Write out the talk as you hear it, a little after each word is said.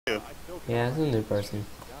Yeah, it's a new person.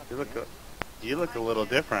 You look a little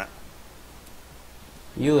different.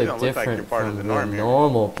 You look don't look like different you're part of from the the norm here.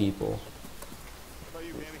 normal people.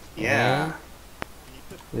 Yeah.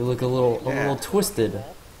 You look a little twisted.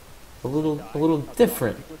 A little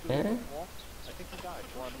different. Eh?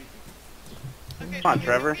 Come on,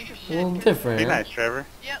 Trevor. A little different. Be eh? nice, Trevor.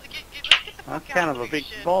 That's kind of a big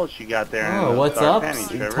bulge you got there. in Oh, those what's dark up? panties,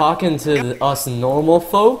 Trevor. Talking to us normal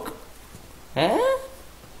folk? Eh?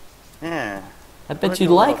 Yeah. I bet Look you'd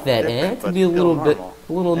a like little that, eh? different, To but be a still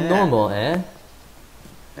little Yeah. normal, eh?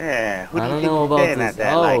 Yeah. Who do I you don't think know you're about staring this. at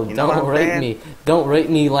that Oh, like? You know what don't I'm rate saying? me. Don't rate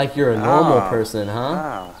me like you're a normal Oh. person,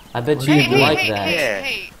 huh? Oh. I bet Hey, you'd hey, like hey, that.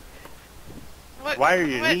 hey. Why are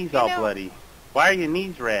your knees all bloody? Why are your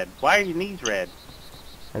knees red? Why are your knees red?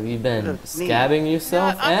 Have you been Just scabbing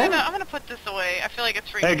yourself, eh? I'm gonna put this away. I feel like it's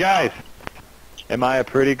freaking Hey guys, am I a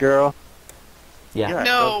pretty girl? Yeah. You're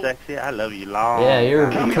No. so sexy. I love you long. Yeah,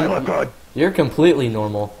 you're completely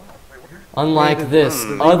normal. Unlike this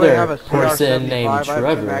other person named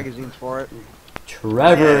Trevor. Magazines for it?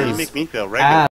 Trevor's You make me feel regular.